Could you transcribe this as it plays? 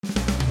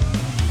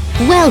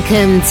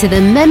Welcome to the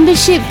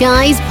Membership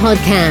Guys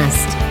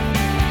podcast.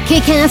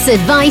 Kick-ass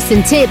advice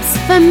and tips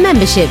for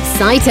membership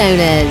site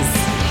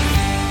owners.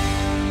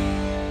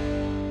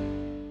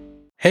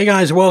 Hey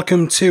guys,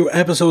 welcome to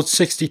episode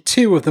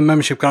 62 of the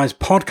Membership Guys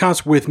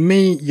podcast with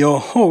me, your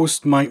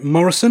host, Mike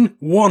Morrison,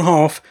 one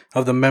half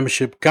of the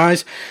Membership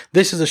Guys.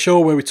 This is a show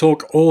where we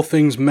talk all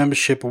things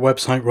membership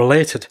website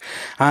related.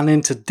 And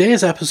in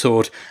today's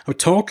episode, I'm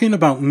talking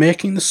about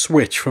making the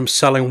switch from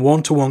selling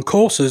one-to-one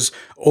courses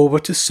over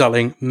to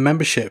selling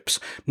memberships.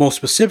 More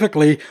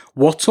specifically,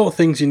 what sort of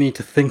things you need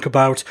to think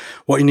about,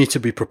 what you need to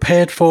be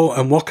prepared for,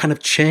 and what kind of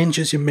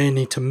changes you may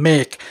need to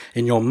make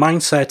in your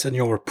mindset and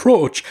your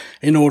approach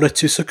in order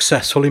to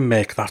successfully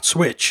make that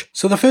switch.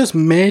 So the first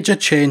major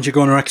change you're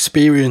going to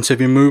experience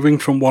if you're moving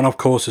from one-off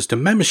courses to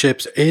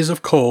memberships is,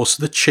 of course,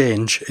 the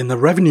change in the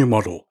revenue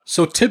model.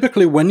 So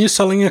typically when you're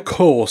selling a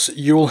course,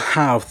 you'll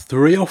have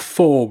 3 or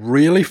 4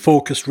 really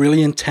focused,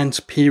 really intense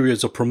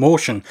periods of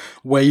promotion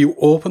where you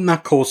open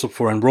that course up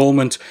for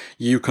enrollment,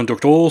 you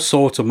conduct all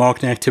sorts of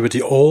marketing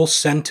activity, all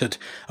centered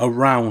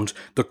around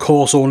the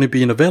course only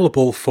being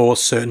available for a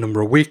certain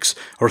number of weeks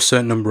or a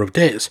certain number of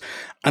days.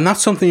 And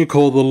that's something you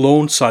call the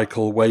launch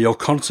cycle, where you're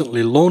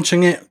constantly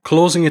launching it,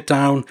 closing it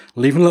down,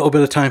 leaving a little bit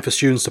of time for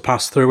students to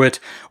pass through it,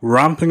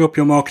 ramping up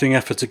your marketing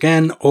efforts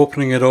again,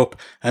 opening it up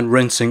and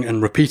rinsing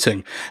and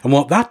repeating. And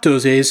what that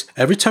does is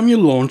every time you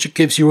launch, it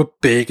gives you a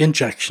big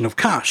injection of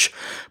cash.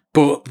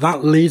 But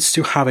that leads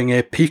to having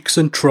a peaks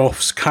and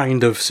troughs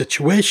kind of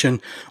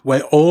situation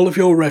where all of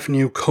your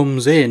revenue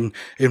comes in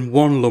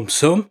one lump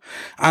sum.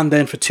 And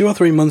then for 2 or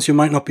 3 months, you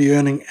might not be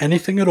earning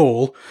anything at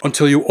all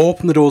until you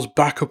open the doors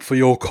back up for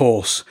your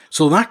course.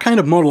 So that kind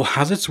of model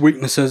has its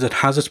weaknesses, it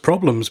has its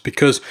problems,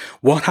 because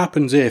what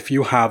happens if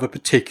you have a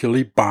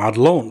particularly bad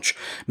launch?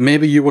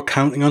 Maybe you were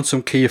counting on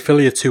some key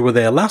affiliates who were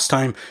there last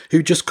time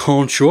who just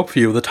can't show up for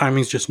you. The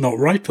timing's just not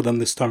right for them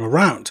this time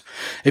around.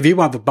 If you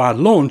have a bad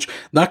launch,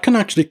 that can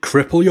actually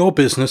cripple your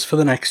business for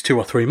the next 2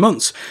 or 3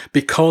 months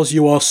because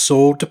you are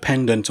so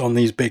dependent on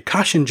these big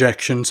cash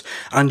injections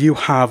and you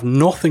have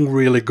nothing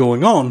really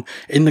going on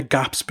in the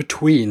gaps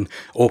between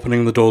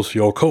opening the doors for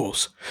your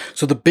course.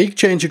 So the big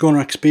change you're going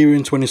to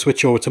experience when you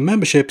switch over to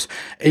memberships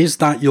is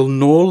that you'll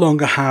no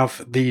longer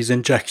have these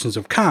injections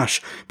of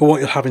cash, but what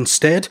you'll have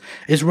instead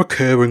is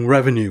recurring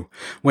revenue,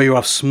 where you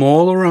have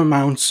smaller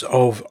amounts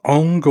of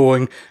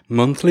ongoing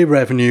monthly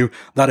revenue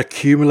that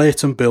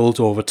accumulates and builds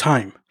over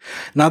time.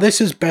 Now,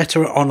 this is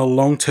better on a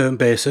long-term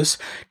basis,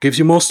 gives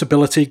you more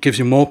stability, gives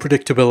you more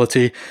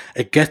predictability.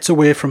 It gets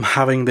away from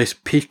having this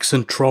peaks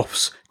and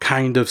troughs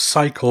kind of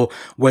cycle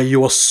where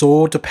you are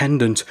so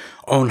dependent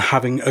on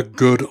having a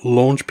good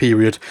launch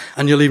period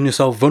and you're leaving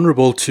yourself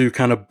vulnerable to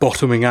kind of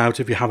bottoming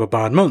out if you have a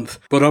bad month.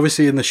 But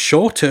obviously in the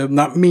short term,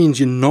 that means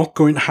you're not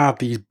going to have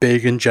these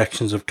big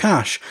injections of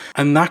cash,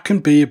 and that can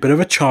be a bit of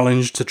a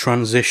challenge to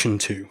transition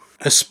to,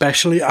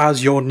 especially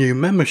as your new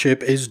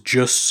membership is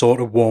just sort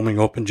of warming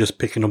up and just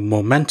picking up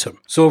momentum.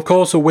 So of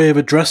course, a way of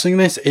addressing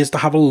this is to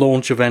have a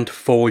launch event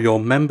for your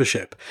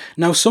membership.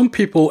 Now, some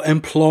people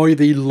employ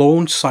the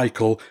launch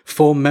cycle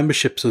for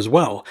memberships as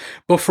well,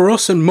 but for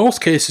us, in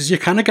most cases, you're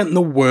kind of getting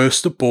the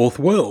worst of both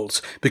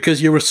worlds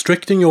because you're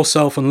restricting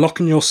yourself and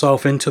locking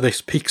yourself into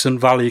this peaks and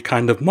valley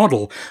kind of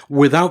model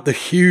without the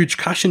huge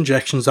cash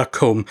injections that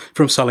come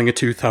from selling a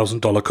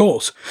 $2,000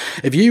 course.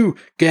 If you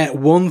get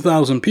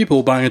 1,000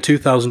 people buying a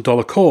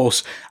 $2,000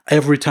 course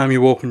every time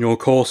you open your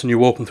course and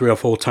you open 3 or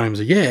 4 times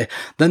a year,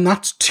 then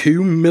that's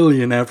 2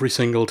 million every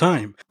single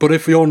time. But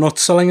if you're not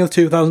selling a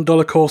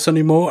 $2,000 course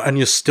anymore and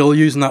you're still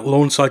using that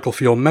launch cycle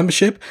for your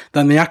membership,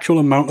 then the actual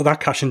amount of that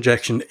cash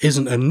injection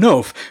isn't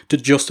enough to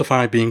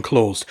justify being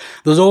closed.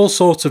 There's all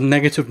sorts of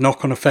negative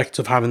knock-on effects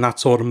of having that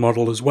sort of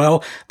model as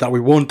well that we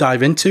won't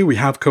dive into. We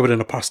have covered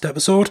in a past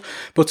episode,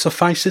 but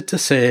suffice it to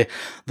say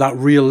that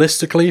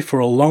realistically, for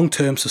a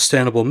long-term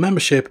sustainable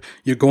membership,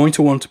 you're going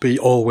to want to be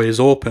always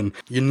open.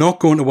 You're not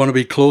going to want to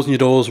be closing your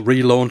doors,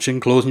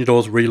 relaunching, closing your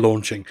doors,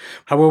 relaunching.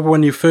 However,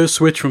 when you first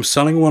switch from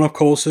selling one-off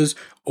courses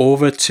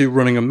over to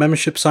running a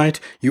membership site,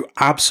 you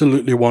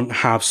absolutely want to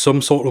have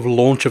some sort of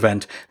launch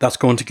event that's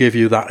going to give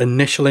you that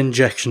initial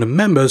injection of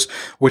members,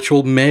 which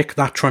will make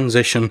that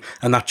transition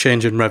and that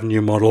change in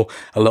revenue model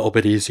a little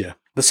bit easier.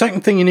 The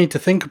second thing you need to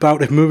think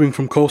about if moving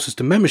from courses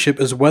to membership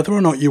is whether or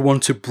not you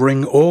want to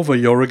bring over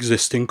your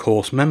existing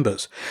course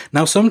members.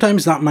 Now,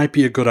 sometimes that might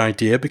be a good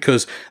idea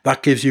because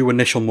that gives you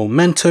initial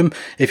momentum.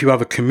 If you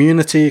have a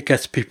community, it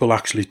gets people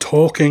actually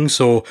talking,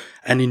 so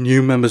any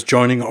new members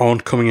joining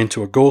aren't coming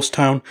into a ghost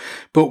town.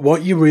 But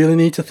what you really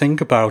need to think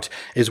about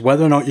is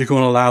whether or not you're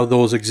going to allow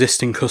those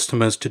existing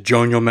customers to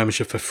join your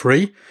membership for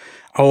free,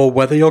 or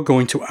whether you're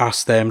going to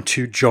ask them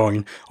to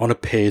join on a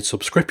paid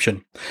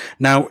subscription.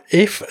 Now,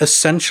 if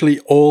essentially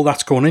all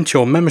that's going into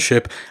your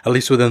membership, at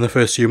least within the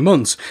first few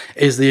months,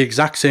 is the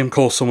exact same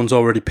course someone's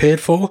already paid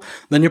for,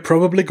 then you're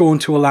probably going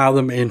to allow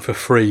them in for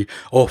free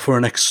or for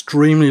an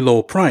extremely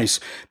low price,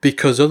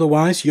 because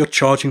otherwise you're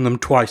charging them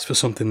twice for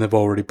something they've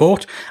already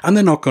bought and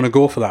they're not going to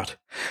go for that.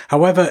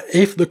 However,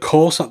 if the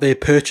course that they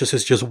purchase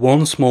is just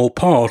one small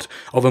part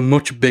of a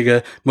much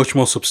bigger, much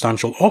more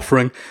substantial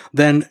offering,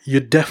 then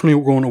you're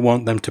definitely going to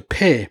want them to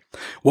pay.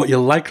 What you're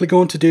likely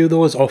going to do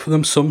though is offer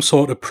them some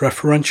sort of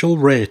preferential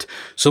rate,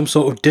 some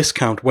sort of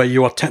discount where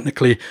you are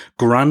technically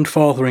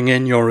grandfathering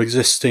in your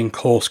existing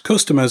course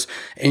customers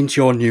into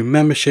your new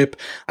membership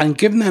and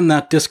giving them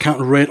that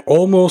discount rate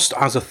almost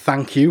as a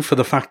thank you for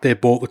the fact they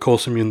bought the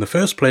course from you in the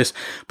first place,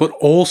 but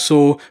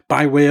also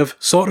by way of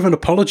sort of an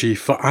apology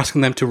for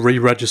asking them to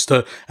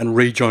re-register and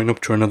rejoin up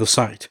to another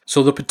site.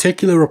 So the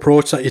particular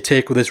approach that you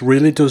take with this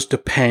really does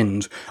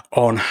depend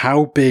on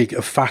how big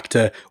a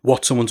factor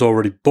what someone's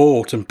already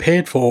bought and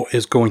paid for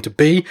is going to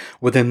be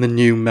within the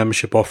new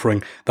membership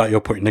offering that you're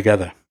putting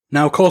together.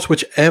 Now, of course,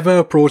 whichever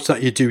approach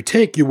that you do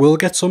take, you will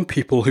get some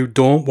people who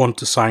don't want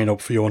to sign up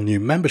for your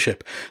new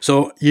membership.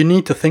 So you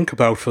need to think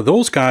about, for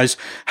those guys,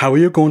 how are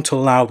you going to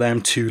allow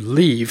them to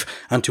leave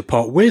and to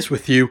part ways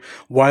with you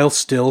while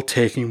still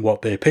taking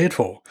what they paid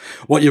for?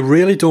 What you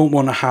really don't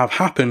want to have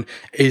happen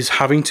is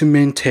having to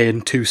maintain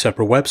two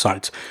separate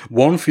websites,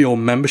 one for your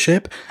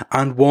membership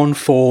and one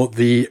for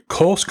the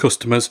course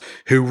customers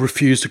who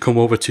refuse to come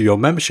over to your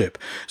membership.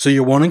 So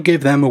you want to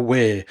give them a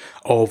way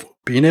of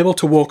being able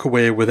to walk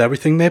away with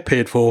everything they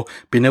paid for,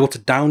 being able to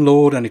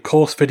download any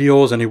course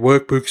videos, any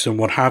workbooks and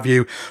what have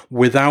you,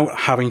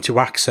 without having to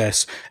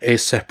access a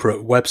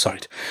separate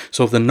website.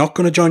 So if they're not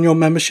going to join your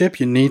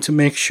membership, you need to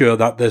make sure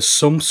that there's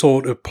some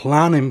sort of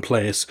plan in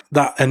place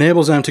that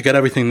enables them to get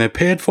everything they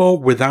paid for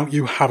without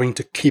you having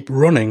to keep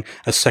running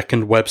a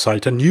second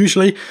website. And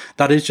usually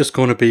that is just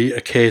going to be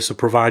a case of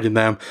providing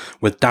them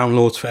with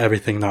downloads for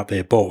everything that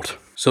they bought.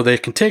 So they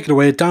can take it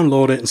away,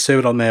 download it and save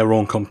it on their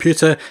own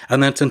computer,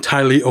 and then it's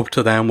entirely up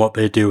to them what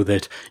they do with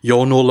it.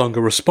 You're no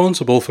longer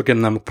responsible for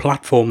giving them a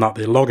platform that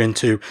they log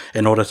into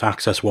in order to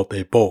access what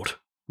they bought.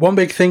 One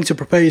big thing to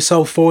prepare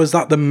yourself for is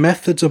that the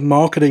methods of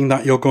marketing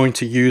that you're going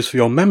to use for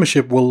your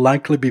membership will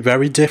likely be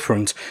very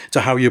different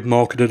to how you've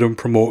marketed and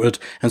promoted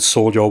and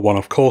sold your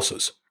one-off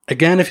courses.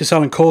 Again, if you're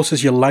selling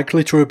courses, you're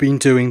likely to have been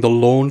doing the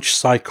launch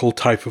cycle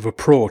type of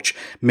approach.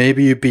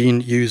 Maybe you've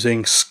been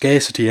using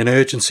scarcity and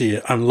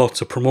urgency and lots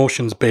of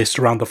promotions based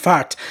around the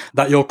fact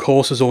that your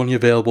course is only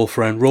available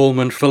for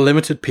enrollment for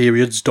limited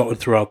periods dotted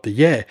throughout the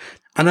year.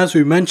 And as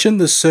we mentioned,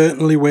 there's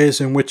certainly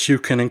ways in which you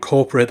can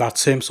incorporate that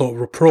same sort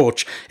of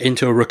approach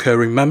into a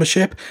recurring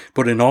membership.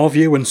 But in our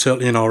view, and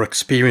certainly in our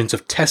experience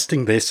of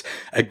testing this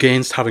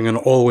against having an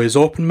always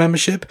open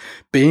membership,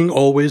 being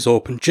always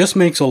open just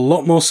makes a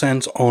lot more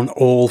sense on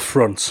all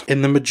fronts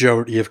in the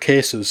majority of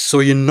cases. So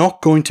you're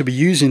not going to be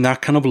using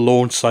that kind of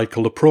launch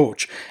cycle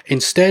approach.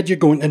 Instead, you're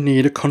going to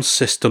need a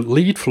consistent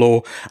lead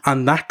flow,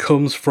 and that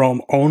comes from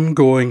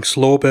ongoing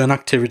slow burn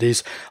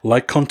activities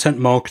like content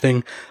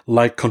marketing,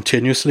 like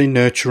continuously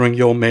nurturing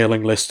your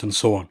mailing list and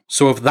so on.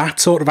 So if that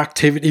sort of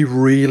activity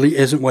really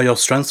isn't where your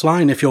strengths lie,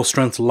 and if your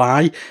strengths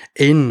lie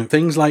in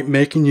things like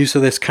making use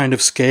of this kind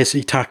of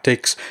scarcity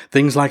tactics,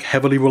 things like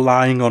heavily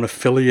relying on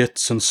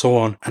affiliates and so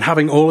on, and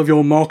having all of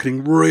your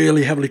marketing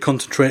really heavily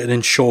concentrated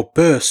in short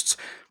bursts,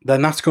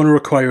 then that's going to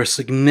require a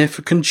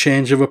significant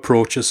change of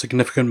approach, a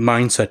significant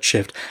mindset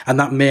shift. And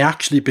that may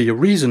actually be a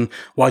reason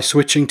why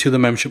switching to the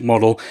membership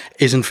model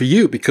isn't for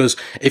you. Because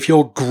if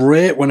you're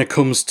great when it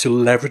comes to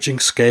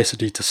leveraging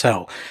scarcity to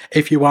sell,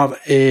 if you have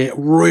a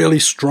really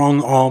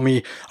strong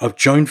army of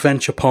joint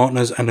venture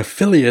partners and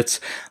affiliates,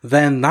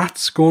 then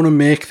that's going to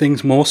make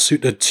things more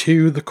suited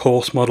to the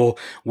course model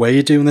where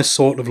you're doing this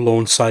sort of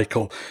launch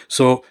cycle.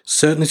 So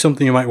certainly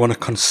something you might want to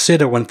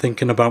consider when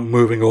thinking about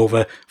moving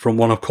over from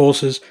one-off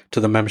courses to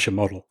the membership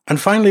model.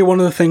 And finally, one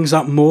of the things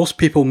that most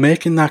people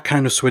making that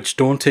kind of switch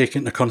don't take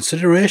into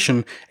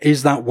consideration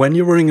is that when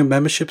you're running a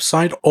membership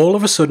site, all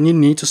of a sudden you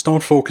need to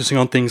start focusing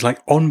on things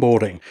like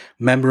onboarding,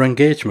 member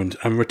engagement,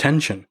 and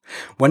retention.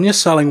 When you're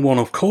selling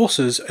one-off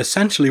courses,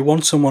 essentially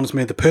once someone's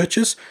made the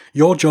purchase,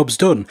 your job's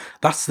done.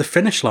 That's the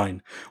finish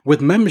line. With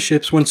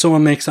memberships, when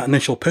someone makes that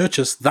initial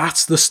purchase,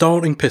 that's the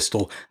starting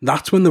pistol.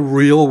 That's when the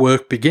real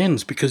work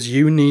begins, because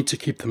you need to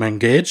keep them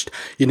engaged.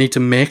 You need to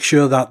make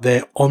sure that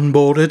they're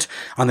onboarded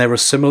and they're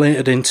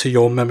assimilated into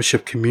your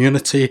membership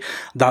community,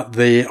 that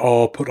they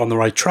are put on the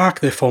right track,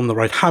 they form the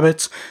right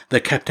habits,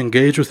 they're kept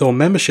engaged with your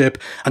membership,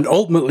 and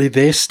ultimately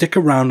they stick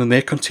around and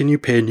they continue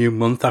paying you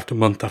month after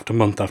month after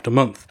month after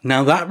month.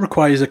 Now that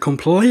requires a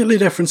completely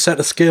different set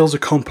of skills, a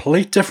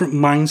complete different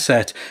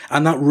mindset,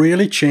 and that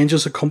really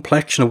changes the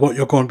complexion of what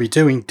you're going to be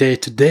doing day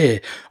to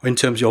day in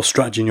terms of your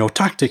strategy and your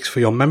tactics for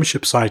your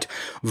membership site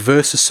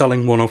versus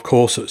selling one-off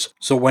courses.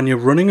 So when you're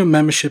running a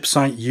membership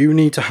site, you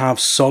need to have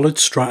solid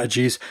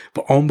strategies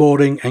for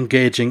onboarding,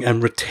 engaging,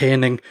 and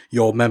retaining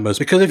your members.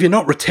 Because if you're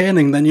not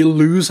retaining, then you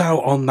lose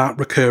out on that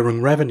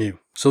recurring revenue.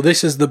 So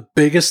this is the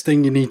biggest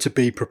thing you need to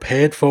be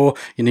prepared for,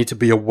 you need to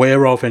be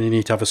aware of, and you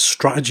need to have a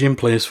strategy in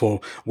place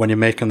for when you're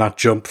making that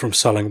jump from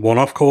selling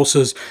one-off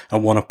courses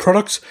and one-off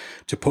products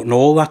to putting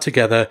all that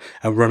together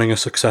and running a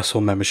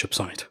successful membership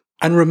site.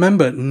 And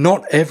remember,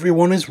 not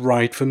everyone is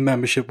right for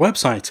membership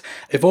websites.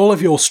 If all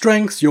of your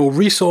strengths, your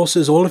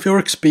resources, all of your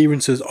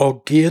experiences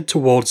are geared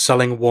towards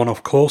selling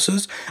one-off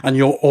courses and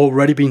you're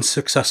already been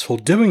successful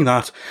doing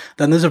that,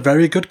 then there's a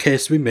very good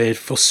case to be made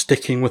for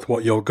sticking with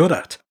what you're good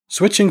at.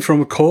 Switching from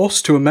a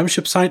course to a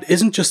membership site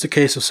isn't just a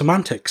case of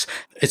semantics.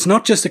 It's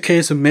not just a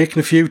case of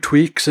making a few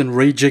tweaks and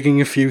rejigging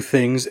a few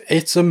things.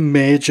 It's a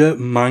major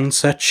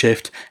mindset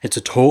shift. It's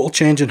a total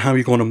change in how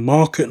you're going to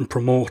market and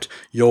promote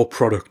your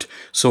product.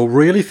 So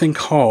really think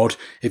hard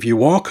if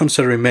you are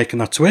considering making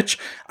that switch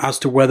as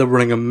to whether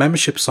running a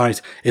membership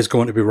site is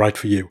going to be right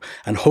for you.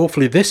 And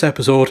hopefully this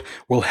episode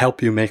will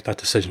help you make that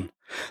decision.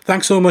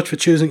 Thanks so much for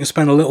choosing to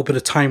spend a little bit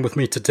of time with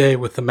me today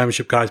with the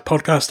Membership Guys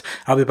podcast.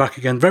 I'll be back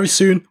again very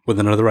soon with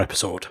another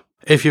episode.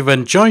 If you've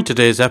enjoyed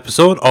today's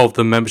episode of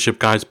the Membership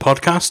Guys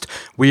podcast,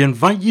 we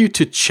invite you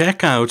to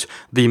check out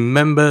the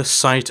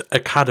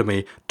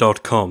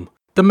membersiteacademy.com.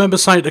 The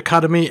Membersite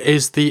Academy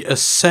is the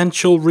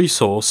essential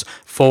resource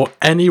for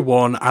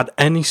anyone at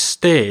any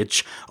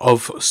stage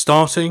of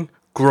starting,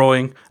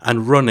 growing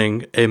and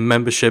running a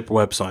membership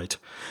website.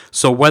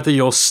 So whether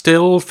you're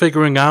still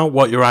figuring out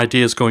what your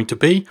idea is going to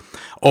be,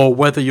 or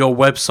whether your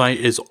website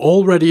is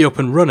already up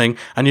and running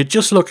and you're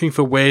just looking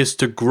for ways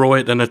to grow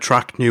it and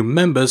attract new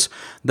members,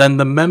 then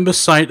the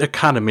Membersite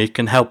Academy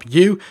can help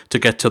you to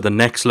get to the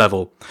next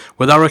level.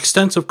 With our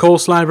extensive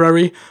course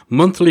library,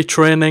 monthly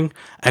training,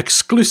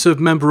 exclusive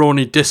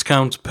member-only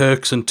discounts,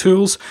 perks and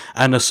tools,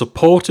 and a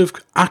supportive,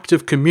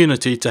 active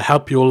community to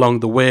help you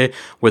along the way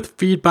with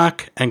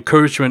feedback,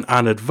 encouragement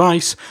and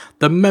advice,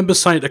 the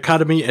Membersite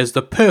Academy is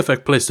the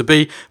perfect place to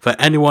be for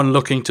anyone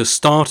looking to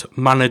start,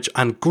 manage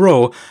and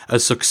grow a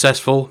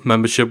successful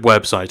membership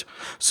website.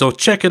 So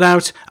check it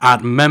out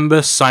at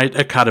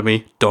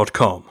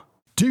membersiteacademy.com.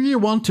 Do you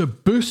want to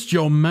boost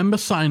your member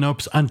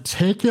signups and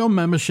take your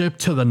membership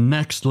to the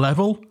next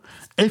level?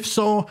 If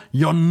so,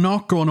 you're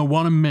not going to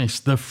want to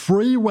miss the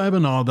free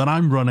webinar that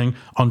I'm running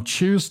on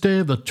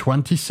Tuesday, the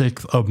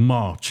 26th of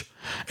March.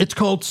 It's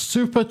called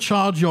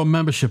Supercharge Your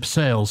Membership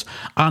Sales,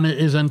 and it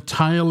is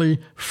entirely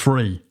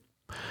free.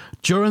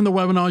 During the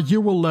webinar, you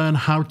will learn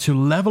how to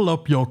level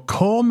up your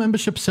core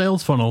membership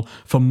sales funnel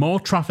for more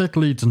traffic,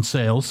 leads, and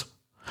sales.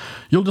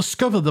 You'll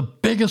discover the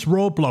biggest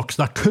roadblocks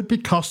that could be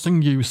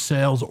costing you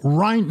sales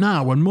right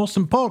now, and most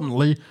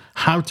importantly,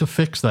 how to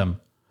fix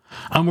them.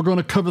 And we're going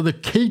to cover the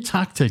key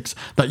tactics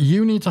that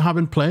you need to have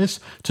in place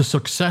to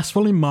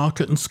successfully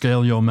market and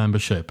scale your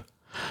membership.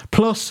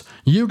 Plus,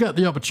 you get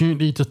the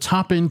opportunity to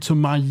tap into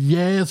my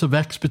years of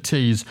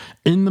expertise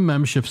in the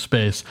membership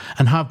space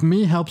and have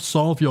me help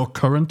solve your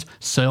current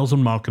sales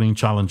and marketing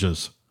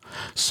challenges.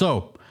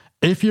 So,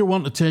 if you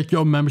want to take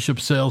your membership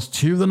sales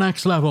to the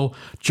next level,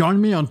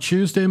 join me on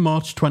Tuesday,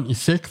 March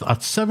 26th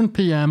at 7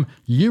 p.m.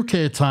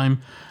 UK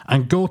time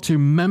and go to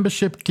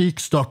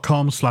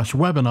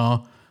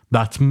membershipgeeks.com/webinar.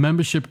 That's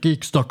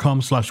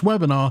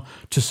membershipgeeks.com/webinar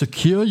to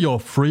secure your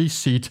free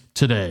seat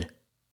today.